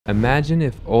Imagine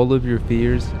if all of your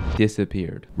fears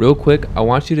disappeared. Real quick, I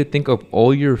want you to think of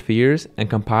all your fears and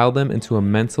compile them into a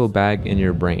mental bag in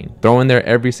your brain. Throw in there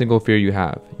every single fear you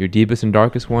have. Your deepest and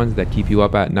darkest ones that keep you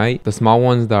up at night, the small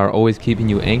ones that are always keeping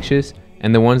you anxious,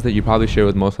 and the ones that you probably share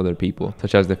with most other people,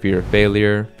 such as the fear of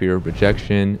failure, fear of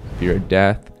rejection, fear of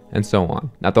death, and so on.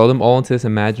 Now throw them all into this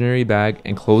imaginary bag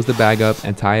and close the bag up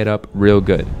and tie it up real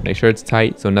good. Make sure it's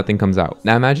tight so nothing comes out.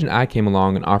 Now imagine I came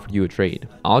along and offered you a trade.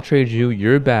 I'll trade you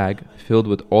your bag filled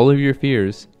with all of your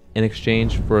fears in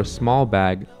exchange for a small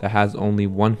bag that has only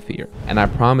one fear. And I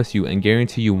promise you and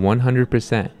guarantee you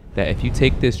 100% that if you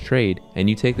take this trade and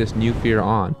you take this new fear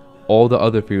on, all the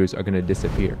other fears are going to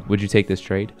disappear. Would you take this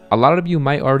trade? A lot of you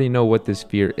might already know what this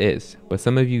fear is, but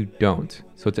some of you don't.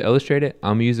 So to illustrate it,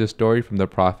 I'm going to use a story from the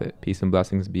Prophet, peace and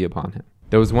blessings be upon him.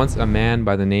 There was once a man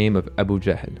by the name of Abu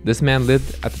Jahl. This man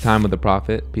lived at the time of the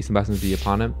Prophet, peace and blessings be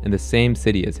upon him, in the same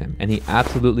city as him. And he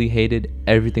absolutely hated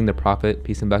everything the Prophet,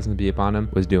 peace and blessings be upon him,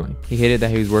 was doing. He hated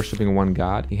that he was worshiping one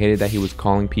God. He hated that he was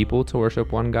calling people to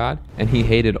worship one God. And he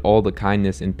hated all the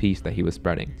kindness and peace that he was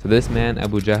spreading. So this man,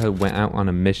 Abu Jahl, went out on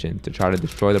a mission to try to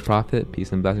destroy the Prophet,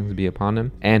 peace and blessings be upon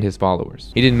him, and his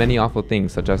followers. He did many awful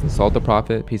things, such as insult the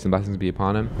Prophet, peace and blessings be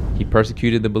upon him. He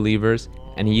persecuted the believers,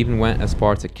 and he even went as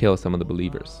far to kill some of the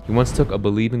believers. He once took a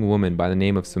believing woman by the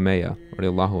name of Sumayya,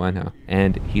 radiallahu anha,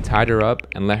 and he tied her up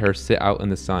and let her sit out in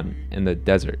the sun, in the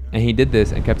desert. And he did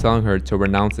this and kept telling her to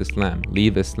renounce Islam,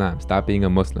 leave Islam, stop being a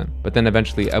Muslim. But then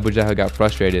eventually Abu Jahl got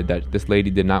frustrated that this lady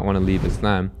did not want to leave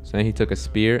Islam, so then he took a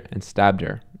spear and stabbed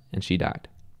her, and she died.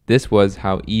 This was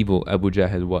how evil Abu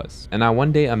Jahl was. And now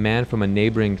one day a man from a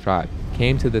neighboring tribe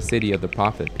came to the city of the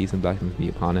Prophet, peace and blessings be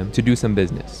upon him, to do some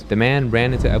business. The man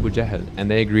ran into Abu Jahl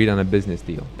and they agreed on a business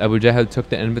deal. Abu Jahl took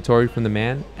the inventory from the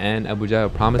man and Abu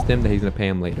Jahl promised him that he's going to pay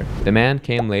him later. The man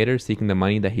came later seeking the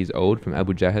money that he's owed from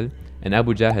Abu Jahl, and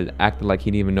Abu Jahl acted like he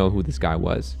didn't even know who this guy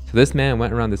was. So this man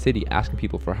went around the city asking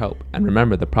people for help. And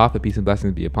remember, the Prophet, peace and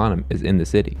blessings be upon him, is in the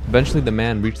city. Eventually the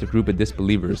man reached a group of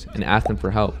disbelievers and asked them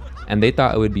for help. And they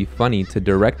thought it would be funny to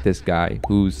direct this guy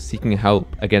who's seeking help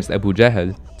against Abu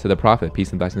Jahl to the Prophet,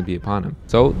 peace and blessings be upon him.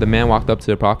 So the man walked up to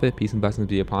the Prophet, peace and blessings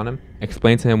be upon him,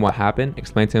 explained to him what happened,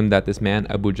 explained to him that this man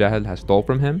Abu Jahl has stole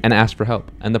from him, and asked for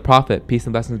help. And the Prophet, peace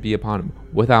and blessings be upon him,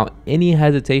 without any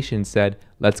hesitation said,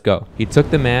 "Let's go." He took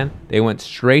the man, they went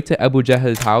straight to Abu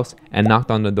Jahl's house and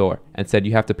knocked on the door and said,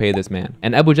 "You have to pay this man."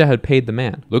 And Abu Jahl paid the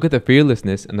man. Look at the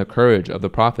fearlessness and the courage of the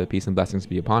Prophet, peace and blessings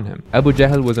be upon him. Abu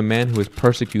Jahl was a man who was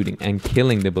persecuting and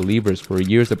killing the believers for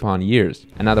years upon years.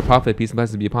 And now the Prophet, peace and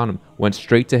blessings be upon him, went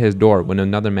straight to his door when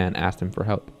another man asked him for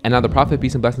help. And now the Prophet,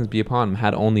 peace and blessings be upon him,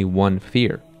 had only one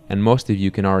fear. And most of you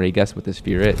can already guess what this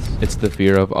fear is. It's the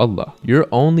fear of Allah. Your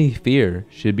only fear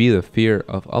should be the fear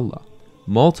of Allah.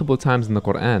 Multiple times in the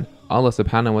Quran, Allah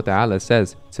subhanahu wa ta'ala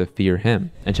says to fear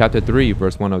him. In chapter 3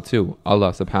 verse 102,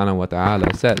 Allah subhanahu wa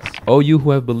ta'ala says, "O you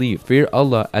who have believed, fear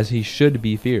Allah as he should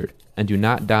be feared, and do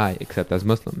not die except as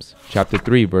Muslims." Chapter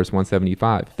 3 verse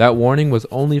 175. That warning was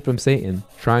only from Satan,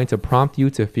 trying to prompt you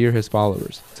to fear his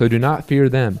followers. So do not fear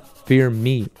them, fear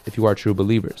me if you are true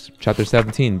believers. Chapter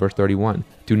 17 verse 31.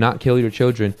 Do not kill your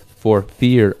children for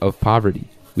fear of poverty.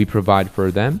 We provide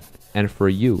for them and for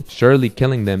you. Surely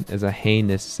killing them is a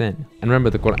heinous sin. And remember,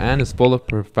 the Quran is full of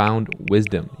profound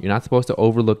wisdom. You're not supposed to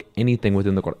overlook anything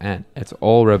within the Quran. It's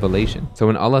all revelation. So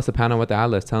when Allah subhanahu wa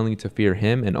ta'ala is telling you to fear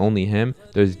him and only him,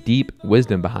 there's deep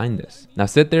wisdom behind this. Now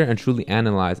sit there and truly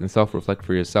analyze and self-reflect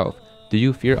for yourself. Do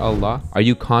you fear Allah? Are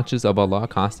you conscious of Allah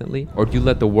constantly? Or do you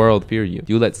let the world fear you?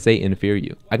 Do you let Satan fear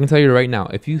you? I can tell you right now,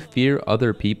 if you fear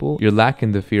other people, you're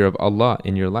lacking the fear of Allah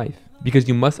in your life. Because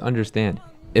you must understand,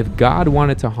 if God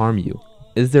wanted to harm you,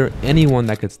 is there anyone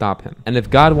that could stop him? And if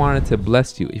God wanted to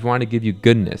bless you, if he wanted to give you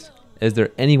goodness, is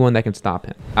there anyone that can stop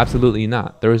him? Absolutely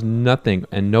not. There is nothing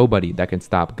and nobody that can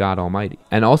stop God Almighty.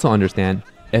 And also understand,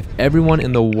 if everyone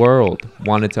in the world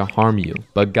wanted to harm you,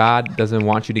 but God doesn't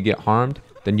want you to get harmed,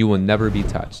 then you will never be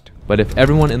touched. But if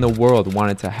everyone in the world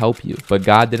wanted to help you, but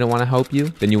God didn't want to help you,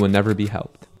 then you will never be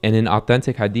helped. And in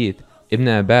authentic hadith, Ibn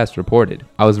Abbas reported,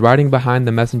 "I was riding behind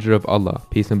the messenger of Allah,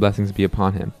 peace and blessings be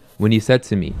upon him, when he said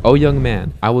to me, 'O young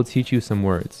man, I will teach you some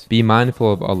words. Be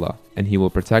mindful of Allah, and he will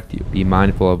protect you. Be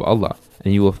mindful of Allah,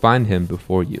 and you will find him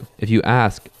before you. If you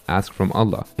ask, ask from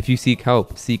Allah. If you seek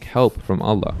help from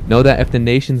Allah. Know that if the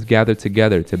nations gather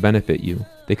together to benefit you,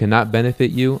 they cannot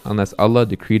benefit you unless Allah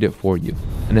decreed it for you.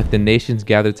 And if the nations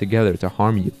gather together to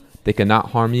harm you, they cannot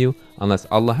harm you unless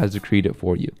Allah has decreed it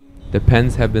for you. the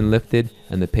pens have been lifted,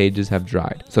 and the pages have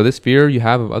dried. So this fear you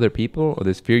have of other people, or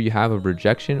this fear you have of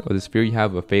rejection, or this fear you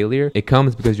have of failure, it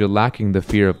comes because you're lacking the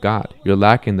fear of God. You're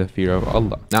lacking the fear of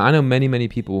Allah. Now, I know many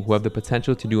people who have the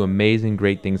potential to do amazing,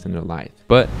 great things in their life,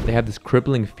 but they have this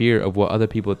crippling fear of what other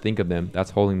people think of them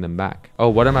that's holding them back. Oh,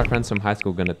 what are my friends from high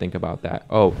school gonna think about that?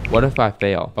 Oh, what if I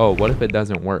fail? Oh, what if it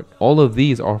doesn't work? All of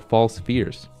these are false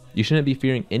fears. You shouldn't be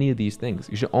fearing any of these things.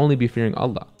 You should only be fearing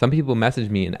Allah. Some people message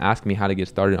me and ask me how to get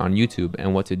started on YouTube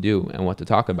and what to do and what to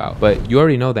talk about. But you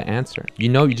already know the answer. You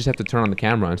know you just have to turn on the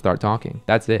camera and start talking.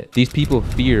 That's it. These people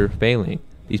fear failing.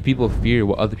 These people fear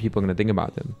what other people are going to think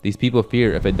about them. These people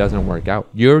fear if it doesn't work out.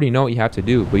 You already know what you have to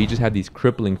do, but you just have these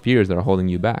crippling fears that are holding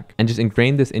you back. And just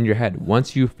ingrain this in your head.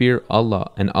 Once you fear Allah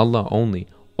and Allah only,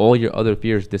 all your other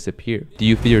fears disappear. Do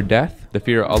you fear death? The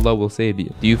fear of Allah will save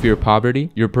you. Do you fear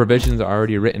poverty? Your provisions are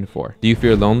already written for. Do you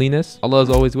fear loneliness? Allah is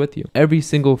always with you. Every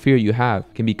single fear you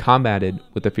have can be combated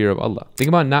with the fear of Allah. Think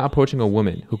about not approaching a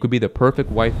woman who could be the perfect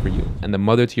wife for you and the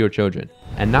mother to your children,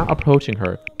 and not approaching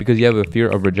her because you have a fear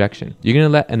of rejection. You're gonna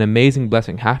let an amazing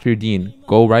blessing, half your deen,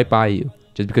 go right by you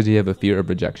just because you have a fear of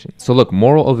rejection. So look,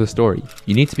 moral of the story,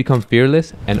 you need to become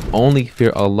fearless and only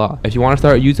fear Allah. If you want to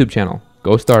start a YouTube channel,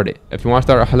 go start it. If you want to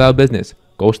start a halal business,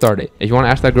 go start it. If you want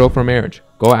to ask that girl for marriage,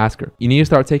 go ask her. You need to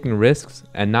start taking risks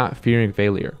and not fearing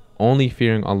failure, only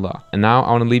fearing Allah. And now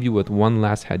I want to leave you with one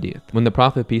last hadith. When the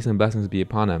Prophet, peace and blessings be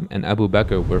upon him, and Abu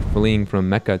Bakr were fleeing from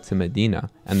Mecca to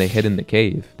Medina, and they hid in the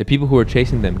cave, the people who were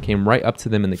chasing them came right up to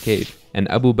them in the cave, and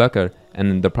Abu Bakr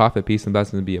and the Prophet, peace and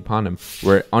blessings be upon him,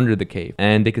 were under the cave,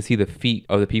 and they could see the feet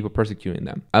of the people persecuting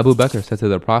them. Abu Bakr said to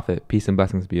the Prophet, peace and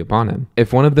blessings be upon him,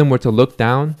 if one of them were to look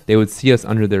down, they would see us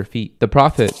under their feet. The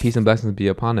Prophet, peace and blessings be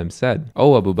upon him, said,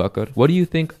 "Oh Abu Bakr, what do you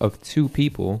think of two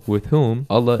people with whom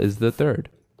Allah is the third?"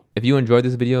 If you enjoyed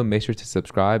this video, make sure to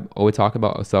subscribe. We talk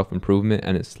about self-improvement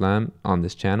and Islam on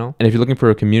this channel. And if you're looking for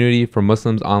a community for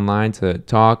Muslims online to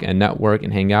talk and network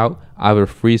and hang out, I have a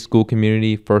free school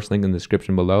community, first link in the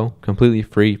description below, completely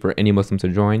free for any Muslim to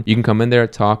join. You can come in there,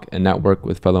 talk and network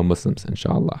with fellow Muslims,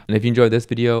 inshallah. And if you enjoyed this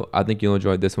video, I think you'll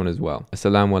enjoy this one as well.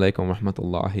 Assalamu alaikum wa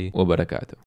rahmatullahi wa barakatuh.